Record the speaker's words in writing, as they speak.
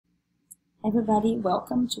Everybody,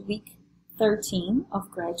 welcome to week 13 of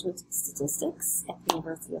Graduate Statistics at the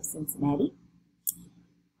University of Cincinnati.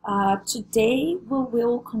 Today we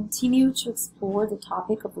will continue to explore the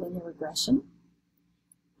topic of linear regression.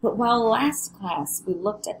 But while last class we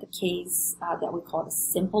looked at the case that we called a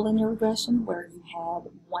simple linear regression, where you had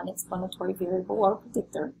one explanatory variable or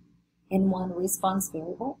predictor and one response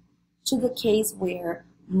variable, to the case where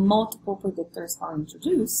multiple predictors are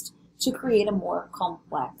introduced to create a more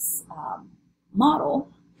complex model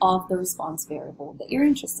of the response variable that you're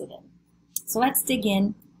interested in. So let's dig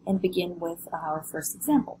in and begin with our first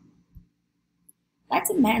example. Let's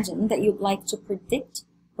imagine that you'd like to predict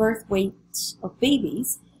birth weight of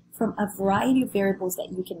babies from a variety of variables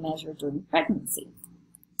that you can measure during pregnancy.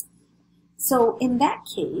 So in that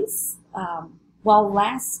case, while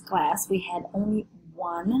last class we had only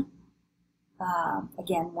one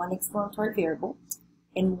explanatory variable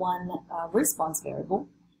and one response variable,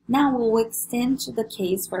 now we'll extend to the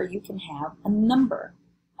case where you can have a number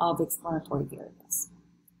of explanatory variables.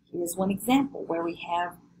 Here's one example where we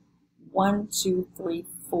have one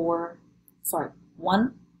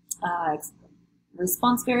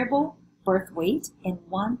response variable, birth weight, and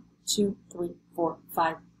 1, 2, 3, 4,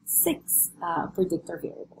 5, 6 predictor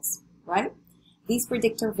variables, right? These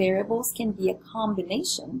predictor variables can be a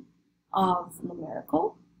combination of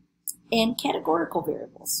numerical and categorical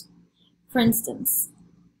variables. For instance,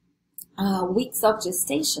 weeks of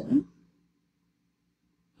gestation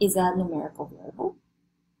is a numerical variable.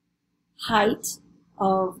 Height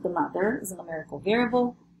of the mother is a numerical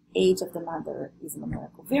variable. Age of the mother is a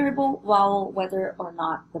numerical variable, while whether or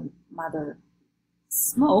not the mother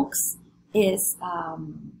smokes is a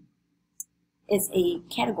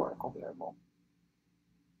categorical variable.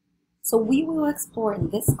 So we will explore in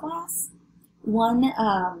this class one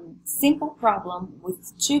simple problem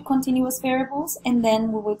with two continuous variables, and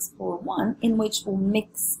then we will explore one in which we'll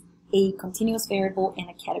mix a continuous variable and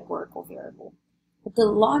a categorical variable. But the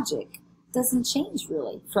logic doesn't change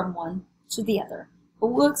really from one to the other. But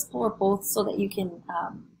we'll explore both so that you can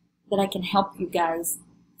that I can help you guys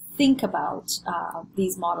think about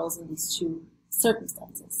these models in these two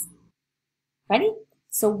circumstances. Ready?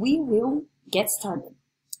 So we will get started.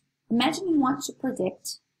 Imagine you want to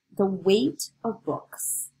predict the weight of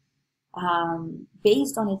books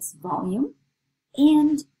based on its volume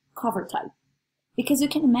and cover type. Because you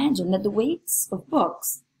can imagine that the weights of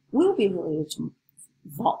books will be related to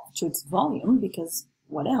its volume, because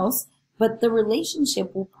what else? But the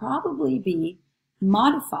relationship will probably be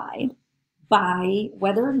modified by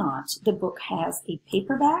whether or not the book has a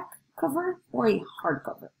paperback cover or a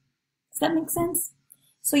hardcover. Does that make sense?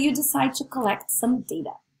 So you decide to collect some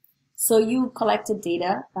data. So you collected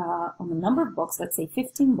data on a number of books, let's say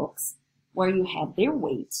 15 books, where you had their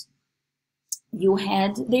weight, you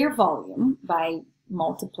had their volume by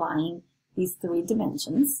multiplying these three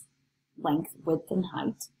dimensions, length, width, and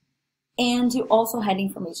height, and you also had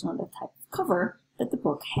information on the type of cover that the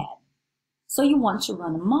book had. So you want to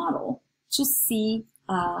run a model to see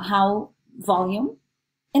how volume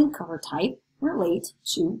and cover type relate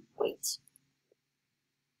to weight.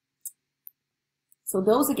 So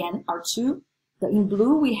those again are two. In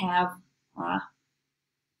blue we have the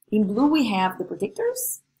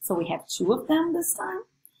predictors. So we have two of them this time.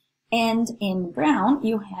 And in brown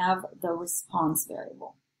you have the response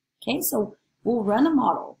variable. Okay, so we'll run a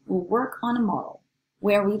model. We'll work on a model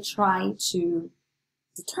where we try to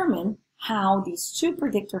determine how these two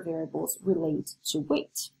predictor variables relate to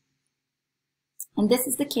weight. And this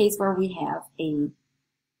is the case where we have a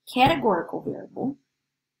categorical variable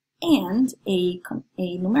and a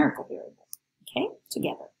numerical variable, okay,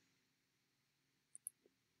 together.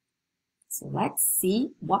 So let's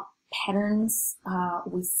see what patterns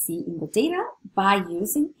we see in the data by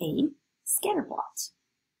using a scatter plot.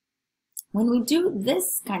 When we do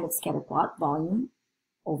this kind of scatter plot, volume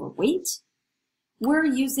over weight, we're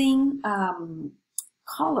using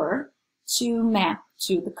color to map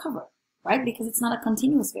to the cover, right? Because it's not a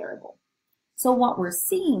continuous variable. So what we're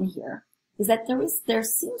seeing here is that there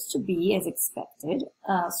seems to be, as expected,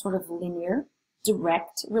 a sort of linear,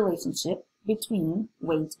 direct relationship between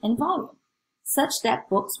weight and volume, such that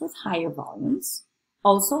books with higher volumes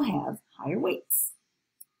also have higher weights.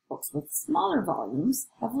 Books with smaller volumes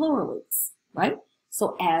have lower weights, right?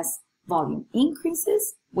 So as volume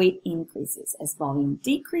increases, weight increases. As volume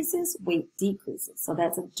decreases, weight decreases. So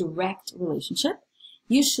that's a direct relationship.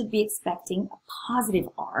 You should be expecting a positive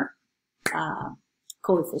R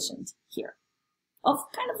coefficient here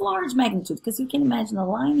of kind of large magnitude, because you can imagine a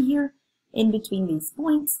line here in between these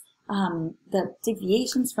points. The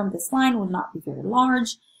deviations from this line would not be very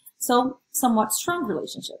large, so somewhat strong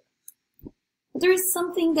relationship. But there is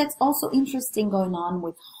something that's also interesting going on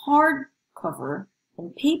with hardcover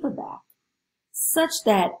and paperback, such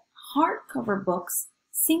that hardcover books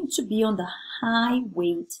seem to be on the high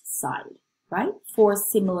weight side, right, for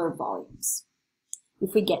similar volumes.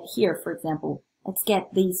 If we get here, for example, let's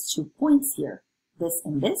get these 2 points here, this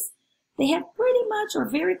and this. They have pretty much or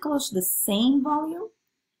very close to the same volume,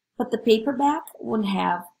 but the paperback would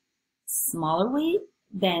have smaller weight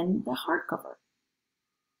than the hardcover.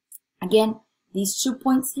 Again, these 2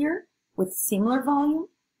 points here with similar volume,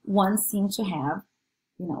 one seems to have,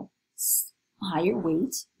 higher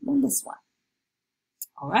weight than this one.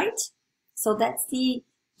 All right, so that's the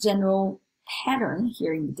general pattern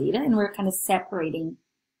here in the data, and we're kind of separating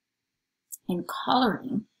and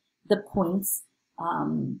coloring the points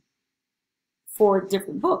for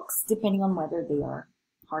different books, depending on whether they are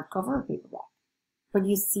hardcover or paperback. But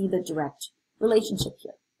you see the direct relationship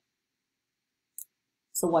here.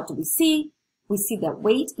 So what do we see? We see that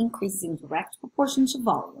weight increases in direct proportion to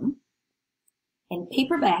volume, and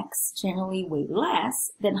paperbacks generally weigh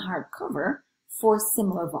less than hardcover for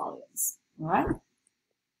similar volumes. All right?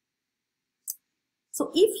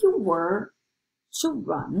 So if you were to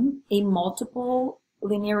run a multiple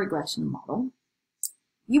linear regression model,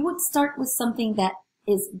 you would start with something that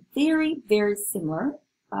is very, very similar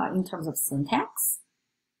in terms of syntax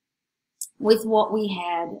with what we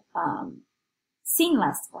had seen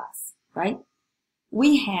last class, right?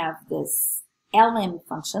 We have this LM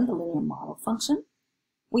function, the linear model function.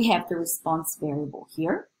 We have the response variable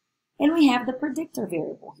here, and we have the predictor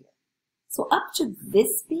variable here. So up to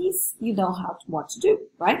this piece, you know what to do,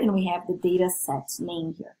 right? And we have the data set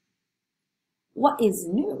name here. What is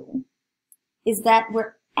new is that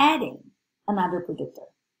we're adding another predictor.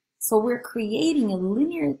 So we're creating a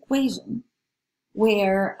linear equation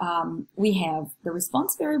where we have the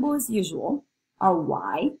response variable as usual, our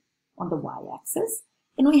y on the y-axis,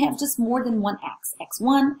 and we have just more than one x,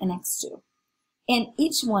 x1 and x2. And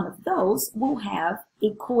each one of those will have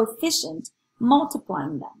a coefficient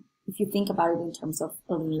multiplying them, if you think about it in terms of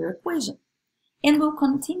a linear equation. And we'll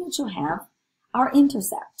continue to have our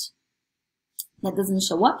intercept. That doesn't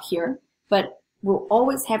show up here, but we'll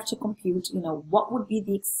always have to compute, what would be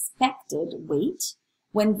the expected weight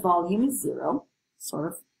when volume is 0, sort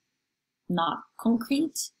of not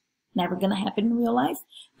concrete, never going to happen in real life,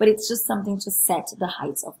 but it's just something to set the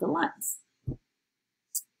heights of the lines.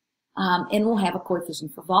 And we'll have a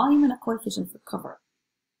coefficient for volume and a coefficient for cover.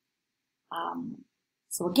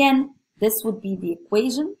 So again, this would be the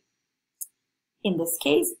equation. In this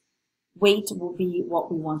case, weight will be what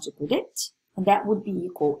we want to predict, and that would be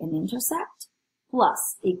equal an intercept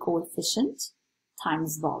plus a coefficient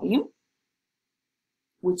times volume,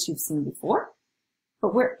 which you've seen before.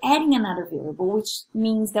 But we're adding another variable, which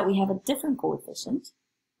means that we have a different coefficient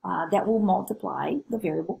that will multiply the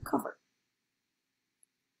variable cover.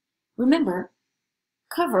 Remember,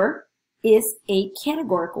 cover is a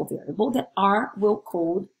categorical variable that R will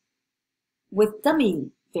code with dummy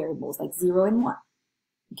variables like 0 and 1.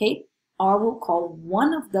 Okay? R will call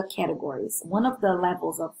one of the categories, one of the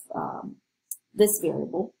levels of this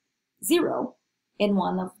variable 0, and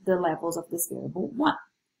one of the levels of this variable 1.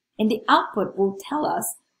 And the output will tell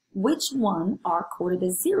us which one are coded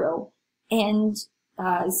as 0 and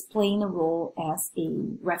is playing a role as a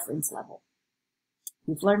reference level.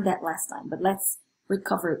 We've learned that last time, but let's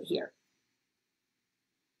recover it here.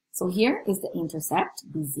 So here is the intercept,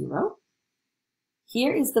 B0.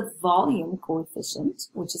 Here is the volume coefficient,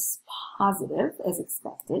 which is positive as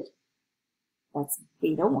expected. That's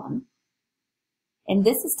beta 1. And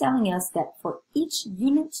this is telling us that for each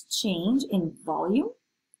unit change in volume,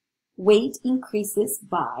 weight increases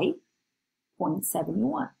by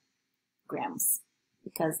 0.71 grams,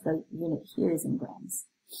 because the unit here is in grams.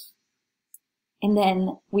 And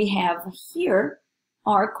then we have here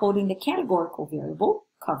R coding the categorical variable,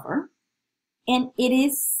 cover, and it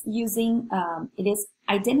is using, it is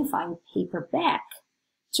identifying paperback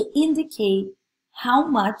to indicate how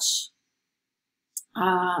much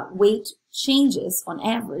weight changes on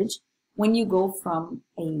average when you go from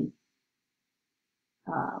a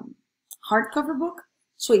hardcover book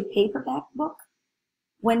to a paperback book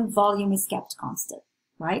when volume is kept constant,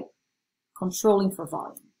 right? Controlling for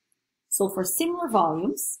volume. So for similar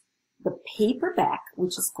volumes, the paperback,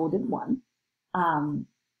 which is coded 1,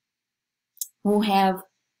 will have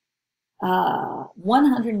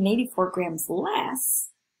 184 grams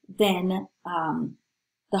less than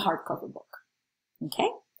the hardcover book.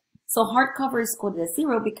 Okay? So hardcover is coded as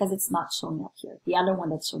 0 because it's not showing up here. The other one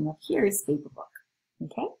that's showing up here is paperbook.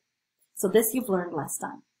 Okay? So this you've learned last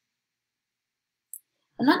time.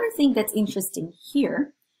 Another thing that's interesting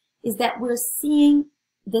here is that we're seeing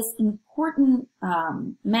this important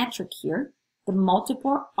metric here, the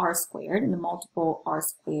multiple R squared and the multiple R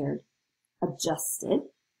squared adjusted.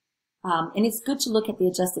 And it's good to look at the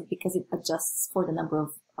adjusted because it adjusts for the number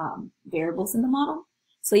of variables in the model.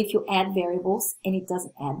 So if you add variables and it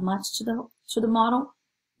doesn't add much to the model,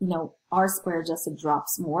 you know, R squared adjusted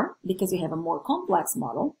drops more because you have a more complex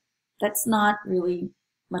model. That's not really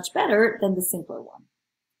much better than the simpler one.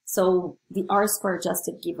 So the R squared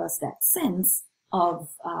adjusted give us that sense of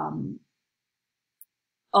how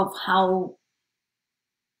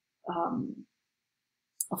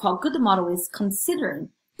good the model is, considering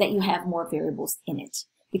that you have more variables in it.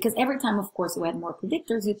 Because every time, of course, you add more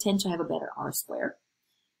predictors, you tend to have a better R squared.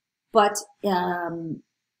 But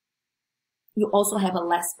you also have a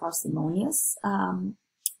less parsimonious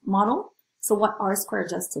model. So what R squared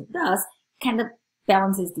adjusted does kind of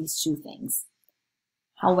balances these two things.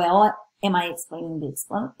 How well am I explaining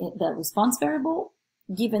the response variable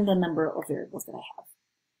given the number of variables that I have?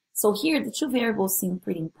 So here, the two variables seem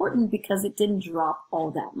pretty important because it didn't drop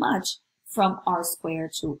all that much from R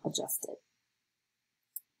squared to adjusted.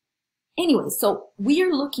 Anyway, so we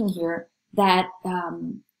are looking here that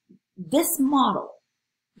this model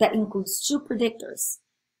that includes two predictors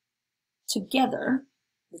together,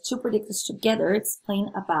 the two predictors together explain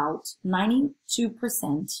about 92%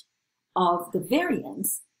 of the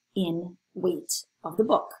variance in weight of the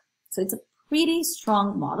book. So it's a pretty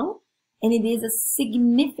strong model, and it is a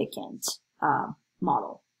significant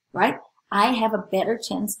model, right? I have a better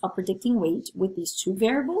chance of predicting weight with these two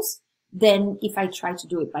variables than if I try to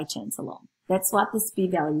do it by chance alone. That's what this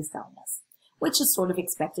p-value is telling us, which is sort of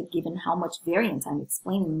expected given how much variance I'm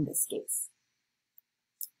explaining in this case.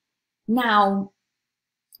 Now,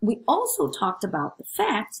 we also talked about the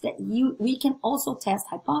fact that we can also test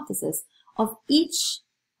hypotheses of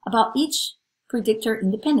about each predictor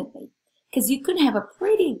independently, because you could have a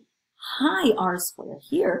pretty high R squared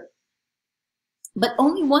here, but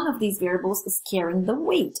only one of these variables is carrying the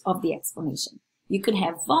weight of the explanation. You could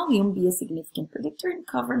have volume be a significant predictor and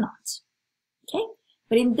cover not. Okay?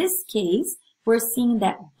 But in this case, we're seeing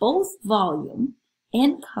that both volume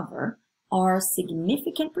and cover are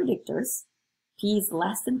significant predictors, P is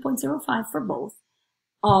less than 0.05 for both,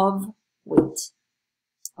 of weight.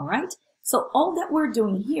 All right? So all that we're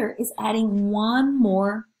doing here is adding one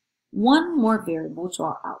more variable to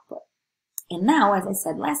our output. And now, as I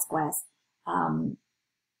said last class,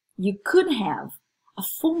 you could have a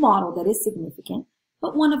full model that is significant,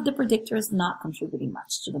 but one of the predictors not contributing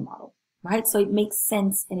much to the model, right? So it makes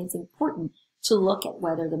sense, and it's important to look at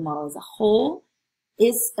whether the model as a whole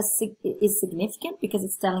is significant, because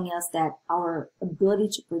it's telling us that our ability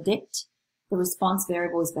to predict the response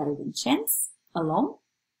variable is better than chance alone.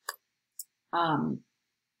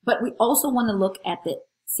 But we also want to look at the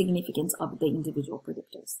significance of the individual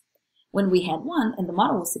predictors. When we had one and the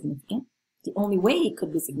model was significant, the only way it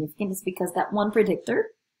could be significant is because that one predictor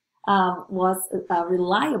was a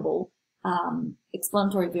reliable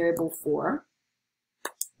explanatory variable for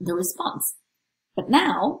the response. But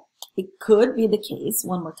now, it could be the case,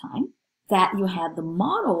 one more time, that you had the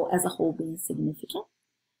model as a whole being significant,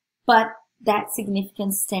 but that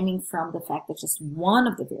significance stemming from the fact that just one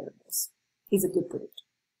of the variables is a good predictor.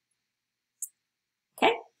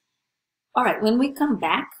 Okay? All right, when we come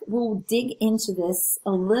back, we'll dig into this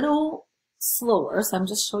a little slower. So I'm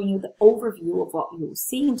just showing you the overview of what you'll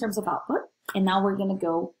see in terms of output. And now we're going to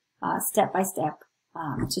go step by step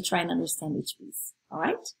to try and understand each piece. All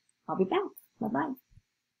right? I'll be back. Bye-bye.